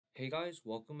Hey guys,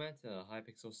 welcome back to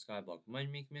Hypixel Skyblock money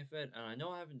making method, and I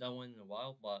know I haven't done one in a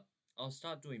while, but I'll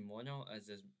start doing more now as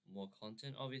there's more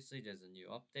content. Obviously, there's a new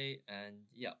update, and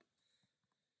yep.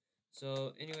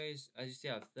 So anyways, as you see,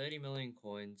 I have 30 million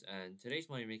coins, and today's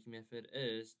money making method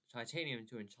is titanium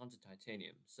to enchanted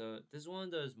titanium. So this is one of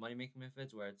those money making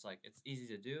methods where it's easy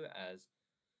to do as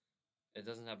it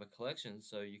doesn't have a collection,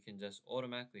 so you can just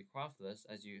automatically craft this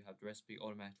as you have the recipe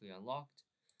automatically unlocked.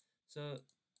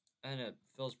 And it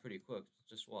fills pretty quick.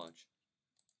 Just watch.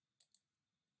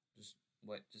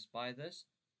 Just buy this.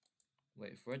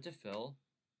 Wait for it to fill.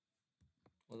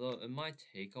 Although it might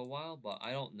take a while, but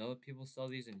I don't know if people sell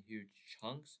these in huge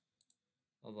chunks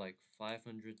of like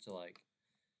 500 to like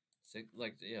 6,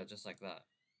 yeah, just like that.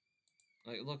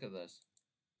 Like look at this.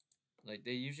 Like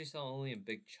they usually sell only in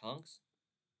big chunks.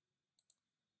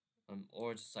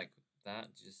 Or just like that,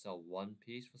 just sell one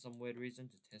piece for some weird reason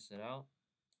to test it out.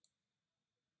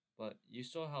 But you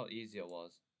saw how easy it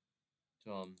was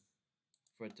to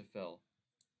for it to fill.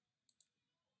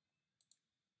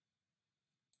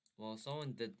 Well,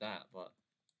 someone did that, but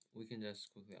we can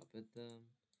just quickly outbid them.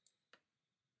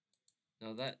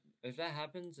 Now if that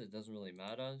happens, it doesn't really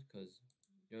matter because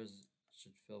yours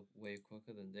should fill way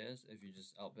quicker than theirs if you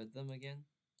just outbid them again.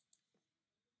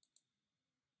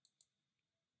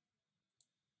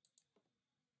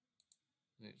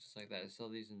 Just like that. I sell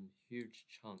these in huge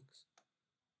chunks.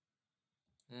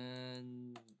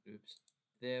 And oops,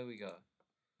 there we go.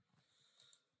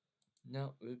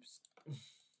 Now, oops,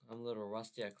 I'm a little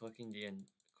rusty at clicking the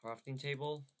crafting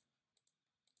table.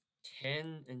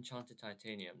 10 enchanted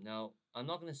titanium. Now, I'm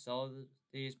not going to sell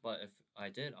these, but if I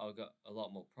did, I'll get a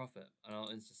lot more profit, and I'll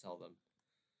insta-sell them.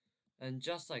 And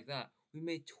just like that, we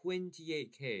made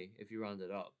 28k if you round it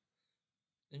up.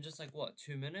 In just like, what,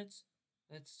 2 minutes?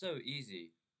 That's so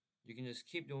easy. You can just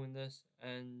keep doing this,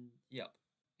 and yep.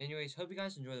 Anyways, hope you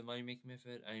guys enjoy the money making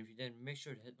method, and if you did, make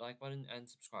sure to hit the like button and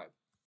subscribe.